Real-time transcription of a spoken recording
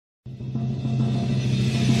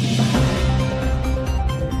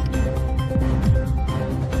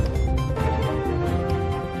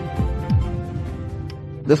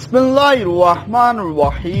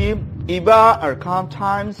Bismillahirrahmanirrahim. Iba Arakan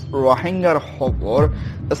Times Rohingya Khobor.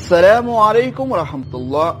 Assalamu alaikum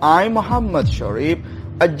warahmatullah. I'm Muhammad Sharif.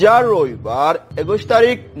 Ajar Roibar 21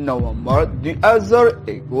 তারিখ November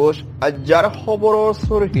 2021 আজার খবরর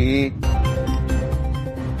সুরহি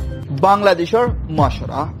বাংলাদেশের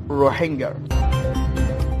মশরা রোহিঙ্গার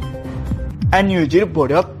এনইউজির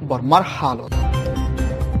বড়ক বর্মার হালত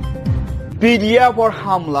পিডিএফর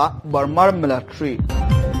হামলা বর্মার মিলিটারি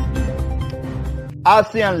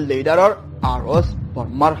ASEAN লিডারর আরস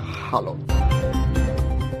বর্মার হালত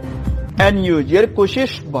এনইউজির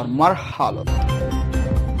কোশিশ বর্মার হালত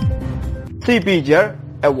CPJ'র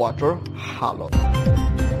এওয়াটার হালত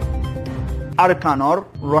আরকানর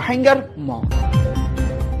রোহিঙ্গার মত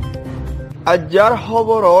আজার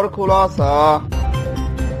খবরর খুলাসা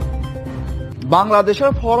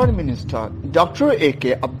বাংলাদেশের foreign minister doctor AK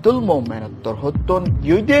Abdul মোমেনের তরহত্তন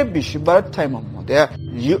ইউদে বিশ্ববার টাইমের মধ্যে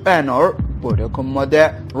ইউএনর বৈঠকের মধ্যে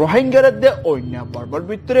রোহিঙ্গারদে অন্য বারবার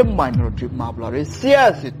ভিতরে মাইনরিটি মামলার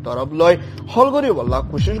সিয়াসি তরফ লয় হলগরি বলা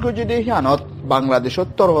কোশিশ করছে হিয়ানত বাংলাদেশের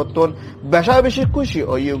তরহত্তন বেশা বেশি খুশি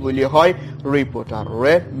হইয়ে বলি হয়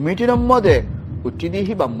রিপোর্টারে মিটিংয়ের মধ্যে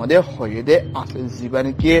উঠিদিহি বামদে হইদে আছে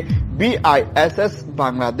জীবনকে BISS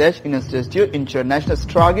Bangladesh institute international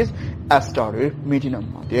স্ট্রাগিস SHARE মিটিংয়ের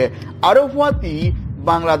মধ্যে আরো ফাতি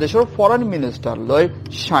বাংলাদেশের ফরেন মিনিস্টার লয়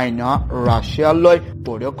চাইনা রাশিয়া লয়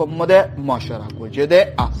বৈঠকের মধ্যে মশারা করছে দে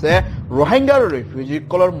আছে রোহিঙ্গার রিফিউজি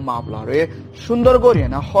কলর মামলারে সুন্দর করিয়ে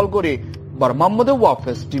না হল করে বর্মার মধ্যে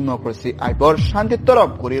ওয়াফেস ডেমোক্রেসি আইবর শান্তি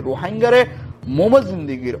তরফ করে রোহিঙ্গারে মোহাম্মদ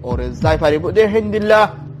জিন্দিগির ওরে যাই পারিব দে হিন্দিল্লা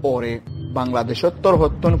ওরে বাংলাদেশের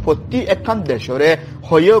তরহত্তন প্রতি একখান দেশরে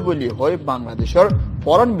হইয় বলি হয় বাংলাদেশের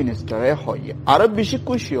ফরেন মিনিস্টারে হয় আরো বেশি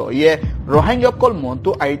খুশি হইয়ে রোহিঙ্গা কল মন্তু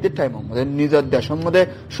আইতে টাইমের মধ্যে নিজের দেশের মধ্যে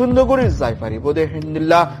সুন্দর করে যাই পারিব দে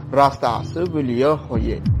হিন্দিল্লা রাস্তা আছে বলিও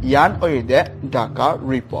হইয়ে ইয়ান ওইদে ঢাকা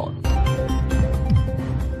রিপোর্ট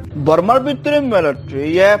বর্মার ভিতরে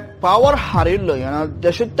মিলিটারিয়ে পাওয়ার হারিয়ে লইয়ানা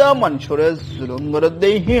দেশটা মানুষরে জুলুম করে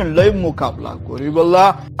দেই হিন লই মোকাবলা করি বললা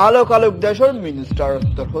আলোক আলোক দেশের মিনিস্টার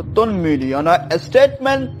তরহত্তন মিলিয়না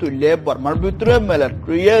স্টেটমেন্ট তুলে বর্মার ভিতরে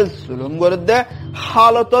মিলিটারিয়ে জুলুম করে দে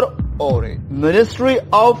হালতর ওরে ministry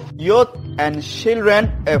of youth and children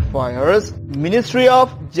affairs ministry of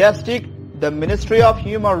justice the Ministry of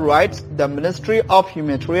Human Rights, the Ministry of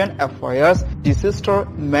Humanitarian Affairs, Disaster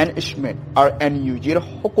Management, NUG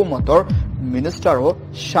hukumator minister ho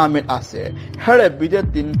shamil ase. Here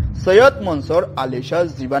bidatin Sayyid Mansour Ali Shah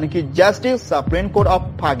Zibaniki Justice Supreme Court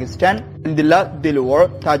of Pakistan, Indila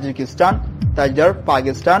Dilwar, Tajikistan, Tajar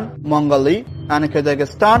Pakistan, Mongolia, and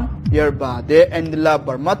Kazakhstan. Yerbade Indila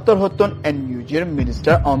Barmator Hoton NUG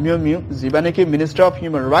Minister Omyomyu Zibaniki Minister of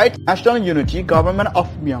Human Rights, National Unity Government of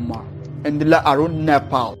Myanmar. Indila Arun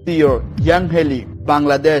Nepal, Theo Yangheli,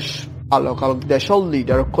 Bangladesh, alok deshol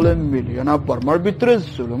leader kole miliona Burmar bitre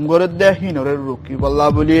zulum gore de hinore ruki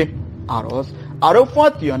balla boli aros aro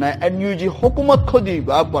fationa NUG hukumat khodi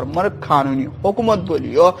ba Burmar kanuni hukumat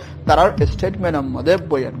bolio tarar statement mode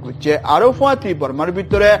boyan gocche aro fati Burmar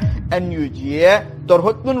bitre NUG e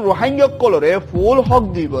torhotun Rohingya kolore full hok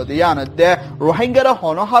dibo de yanade Rohingya ra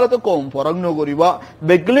hono halate kom forag nogoriba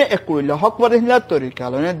begle ekurila hok barihla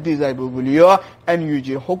torikalone dizaibo bolio NUG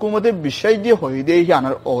hukumate bishay di hoide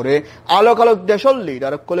yanar ore alok deshol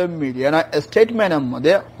leader kole miliona statement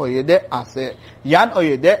mode hoide ase yan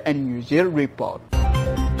oyede NUG report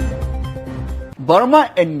Burma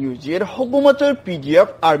NUG hukumater PDF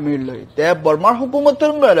army loite Burma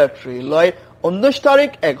hukumater military loy 19 তারিখ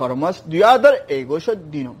 11 মাস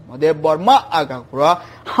 2021 দিনের মধ্যে বর্মা আগাপুরা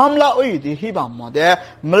হামলা ওইদি হিবাম মধ্যে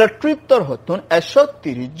military তরহতন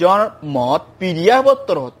 130 জন মত PDF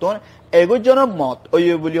তরহতন 21 জনের মত ওই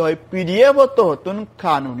বলি হয় পিডিএফ তরহতন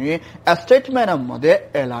কানুনি স্টেটমেন্টের মধ্যে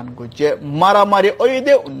এলান করছে মারামারি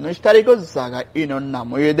ওইদে 19 তারিখের জায়গা ইনর নাম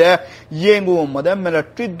ওইদে ইয়েঙ্গু মধ্যে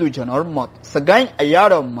মিলিটারি 2 জনের মত সগাই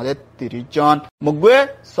আয়ার মধ্যে 30 জন মগবে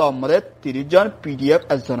সব মধ্যে 30 জন পিডিএফ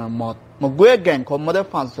জনের মত মগুয়ে গ্যাংকম মধ্যে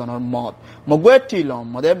 5 জনের মত মগুয়ে টিলম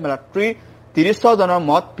মধ্যে মিলিটারি 30 জনের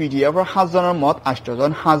মত পিডিএফ 5 জনের মত 8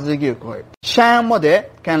 জন হাজিগি কয় শ্যাম মধ্যে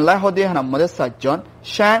কেনলা হদি হানাম মধ্যে 7 জন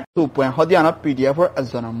শ্যাম 2 হদি হানা পিডিএফ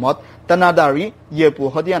 1 জনের মত তানাদারি ইয়েপু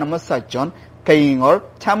হদি হানাম 7 জন কাইংর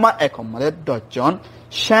থামা একম মধ্যে 10 জন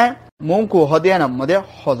শ্যাম মংকু হদি হানাম মধ্যে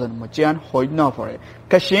হজন মজিয়ান হই না পড়ে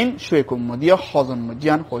কাশিং শুয়েকুম মধ্যে হজন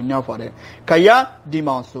মজিয়ান হই না পড়ে কায়া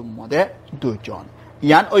ডিমাসুম মধ্যে 2 জন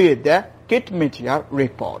ইয়ান ওয়েদে কিট মিডিয়া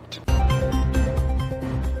রিপোর্ট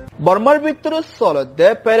বর্মার ভিতরে চলতে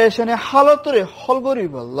পেরেশানি হালতরে হলগরি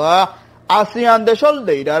বললা ASEAN দেশৰ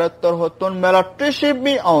লিডাৰত্বৰ হতন মিলিটাৰীশ্বিপ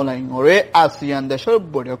মি অনলাইন কৰে ASEAN দেশৰ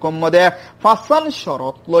বৈঠকৰ মধ্যে ফাঁচান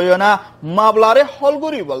শরত লয়না মামলাৰে হল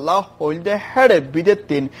কৰিবলা হলদে হেৰে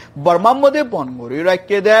বিদেতিন বৰ্মা মধ্যে বনগৰি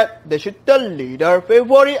ৰাখে দে দেশৰ লিডাৰ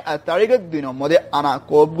ফেব্ৰুৱাৰী 1 তাৰিখৰ দিনৰ মধ্যে আনা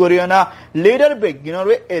কোপ কৰিনা লিডাৰ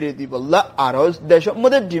বেগিনৰে এৰি দিবলা আৰু দেশৰ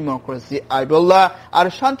মধ্যে ডেমক্ৰেসি আইবলা আৰু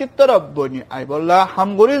শান্তিৰ তৰফ বনি আইবলা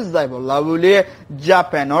হামগৰি যাইবলা বুলি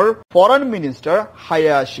জাপানৰ foreign minister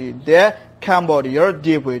Hayashi they Cambodia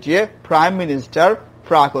Deputy Prime Minister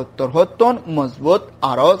Prakottor Hoton Mozbut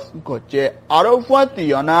Aros Goche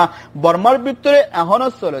Arofatiana Burmar Victory Ahono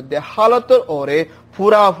Solo de Halator Ore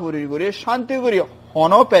Pura Furiguri Shantiguri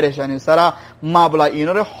Hono Pereshani Sara Mabla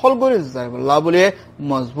Inore Holguri Labule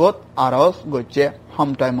Mozbut Aros Goche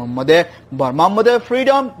Homtime Mode Burma Mode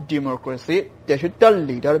Freedom Democracy Digital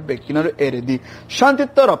Leader Bekinor Eredi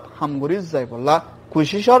Shantitorop Hamguri Zaibula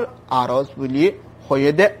Kushishor Aros Willi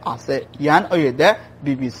Hoyede Ase Yan Oyede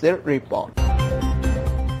BBC report.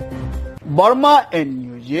 Burma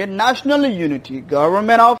NUG National Unity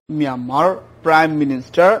Government of Myanmar Prime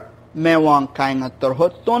Minister Mewang Kaingator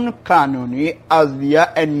Hoton Kanuni Azia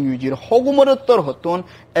NUG Hogumotor Hoton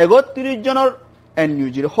Egotiri General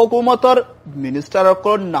NUG Hogumotor Minister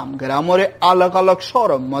Okor Namgaramore Alakalak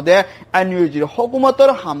Shoram Mode NUG Hogumotor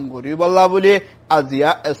Hamguri Balabuli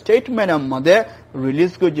Azia statement mode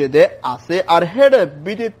release gojede ase ar head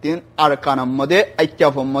biditin Arakan mode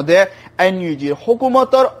aikafom mode NUG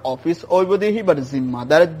hukumator office oibode hibar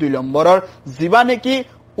zimmadar 2 নম্বৰৰ জিবানেকি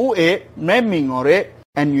উএ নেমিংৰে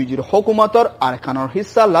NUG hukumator Arakanor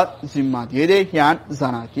hissalat zimma দিয়ে হিয়ান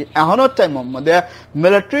জানাকি এহনৰ time মধ্যে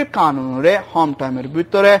military কানুনৰে home টাইমৰ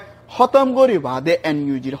ভিতৰে খতম কৰি বাদে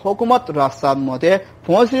NUG hukumat ৰাস্তাত মধ্যে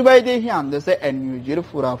পৌঁছিবাই দিয়ে হিয়ান দেশে NUG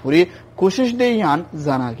ফুৰাফুৰি কোশিশ দিয়ে হিয়ান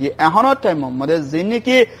জানাকি এহনৰ টাইম মধ্যে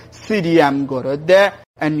জিনিকি CDM গৰদে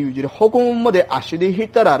NUG hukumat মধ্যে আশিদি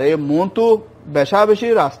হিতাৰে মনটো বেশি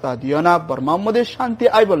রাস্তা দিও না বর্মার মধ্যে শান্তি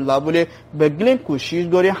আইবল্লা বলে বেগলিন কোশিশ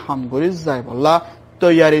করে হামগরি যাইবল্লা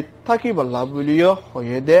তৈয়ারি থাকিবল্লা বলিও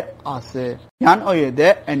হয়ে দে আছে ইয়ান হয়ে দে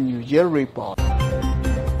NUG রিপোর্ট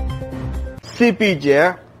CPJ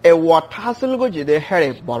এওয়ার্ড হাসিল করছে দে হেরে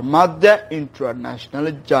বর্মার দে ইন্টারন্যাশনাল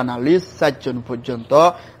জার্নালিস্ট 7 জন পর্যন্ত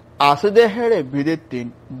আছে দে হেরে বিদেতিন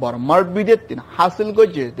বর্মার বিদেতিন হাসিল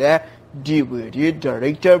করছে দে Deputy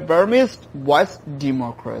Director Burmese Voice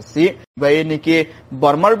Democracy বাইনিকে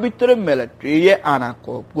বর্মার ভিতরে মিলিটারি আনা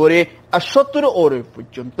কোপ করে 70 ওরে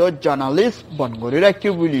পর্যন্ত জার্নালিস্ট বনগরি রাখি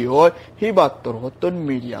বলিও হিবাত্তর হতন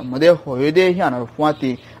মিডিয়া মধ্যে হয়ে দে হিয়ানোর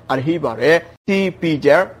ফাঁতি আর হিবারে CPJ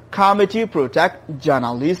Committee Protect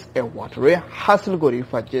Journalists Award হাসিল করি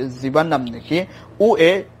ফাঁচে জীবন নাম নাকি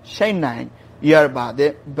উএ শাইনাইন ইয়ার বাদে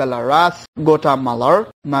বেলারাস গোটামালার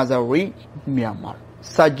মাজারি মিয়ানমার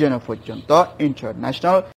 7 জন পর্যন্ত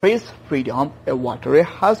ইন্টারন্যাশনাল প্রেস ফ্রিডম অ্যাওয়ার্ডে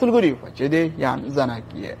হাসিল করি হচ্ছে দে ইয়ান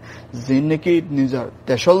জানাকিয়ে জিনকি নিজর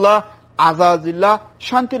দেশল্লা আজাজিল্লা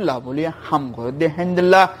শান্তিল্লা বলি হামগর দে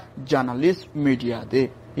হেন্দিল্লা জার্নালিস্ট মিডিয়া দে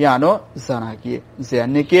ইয়ানো জানাকিয়ে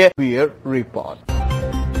জেনকে বিয়ার রিপোর্ট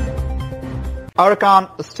Arakan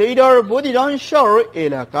Stater Bodhidanshar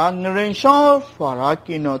এলাকা নিরঞ্জন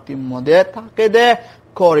ফারাকিনতি মধ্যে থাকে দে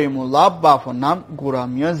করিমুল্লাহ বাফনাম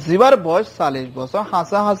গুরামিয়া জিবার বয়স 40 বছর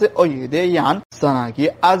হাসা হাসে ওইদে ইয়ান সানাকি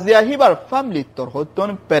আজিয়া হিবার ফ্যামিলি তোর হতন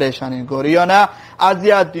পেরেশানি গরিয়না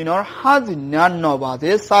আজিয়া দিনর হাজিনা 9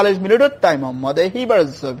 বাজে 40 মিনিটের টাইম মধ্যে হিবার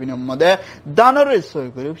জবিনের মধ্যে দানর সই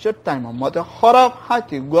করে টাইম মধ্যে খরাব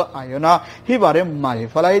হাতি গো আয়না হিবারে মারি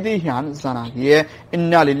ফেলাই দি ইয়ান জানাকি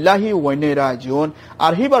ইন্না লিল্লাহি ওয়া ইন্না ইলাইহি রাজিউন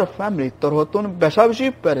আর হিবার ফ্যামিলি তোর হতন বেশি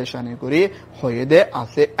পেরেশানি করি হয়েদে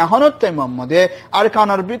আছে এখনের টাইম মধ্যে আর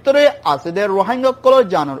কানার ভিতরে আছে দে রোহিঙ্গা কল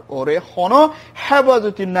জানার ওরে হন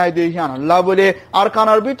হেফাজতি নাই দিয়ে হিয়ান বলে আর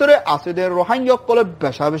কানার ভিতরে আছে দে রোহিঙ্গা কল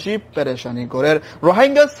বেশি পেরেশানি করে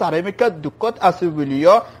রোহিঙ্গা সারেমিকা দুঃখত আছে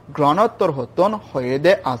বলিও গ্রহণোত্তর হতন হয়ে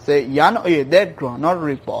দে আছে ইয়ান হয়ে দে গ্রহণের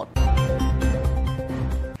রিপোর্ট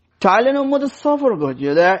থাইল্যান্ডের মধ্যে সফর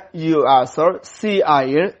গজিয়ে দেয় ইউএসর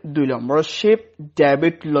CIA 2 নম্বর শিপ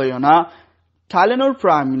ডেভিড লয়না থাইল্যান্ডের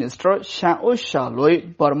প্রাইম মিনিস্টার শেউশালই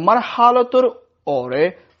বর্মার হালতর ওরে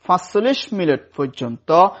 45 মিনিট পর্যন্ত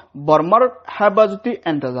বর্মার হেফাজতি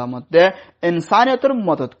ইন্তজামতে ইনসানিয়তের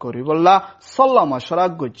মদত করিবল্লা সল্লা মশলা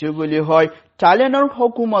গজ্জে বলি হয় থাইল্যান্ডের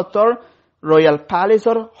হুকুমতর রয়্যাল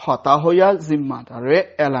প্যালেসর হতা হইয়া জিম্মাদারে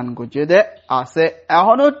এলান গজ্জে দে আছে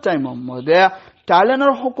এখনো টাইমের মধ্যে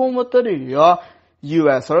থাইল্যান্ডের হুকুমতের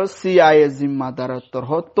ইউএসর CIA জিম্মাদারত্বর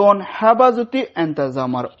হতন হেফাজতি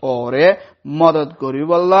ইন্তজামার ওরে মদত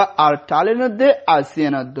করিবল্লা আর থাইল্যান্ডে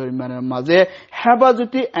আসিয়ানের দরমিয়ানের মাঝে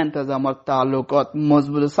হেফাজতি ইন্তজামার তালুকত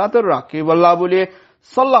মজবুত সাথে রাখিবল্লা বলে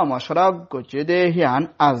সাল্লা মশলা গজেদে হিয়ান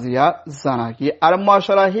আজিয়া জানাকি আর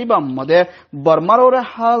মশলা হিবাম মদে বর্মার ওরে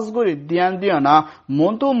হাজগুড়ি দিয়ান দিয়ানা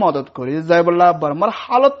মন্তু মদত করি যাই বললা বর্মার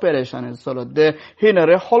হালত পেরেশানের চলত দে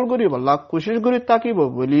হিনরে হলগুড়ি বললা কুশিসগুড়ি তাকিব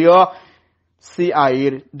বলিও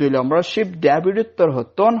CIর 2 নম্বর শিপ ডেভিডুত্তর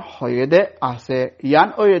হতন হয়েদে আছে ইয়ান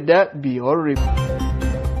ওয়েদে বিওর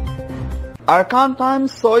Arakan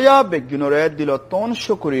Times soya beginore diloton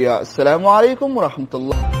shukriya. Assalamu alaikum wa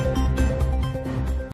rahmatullah.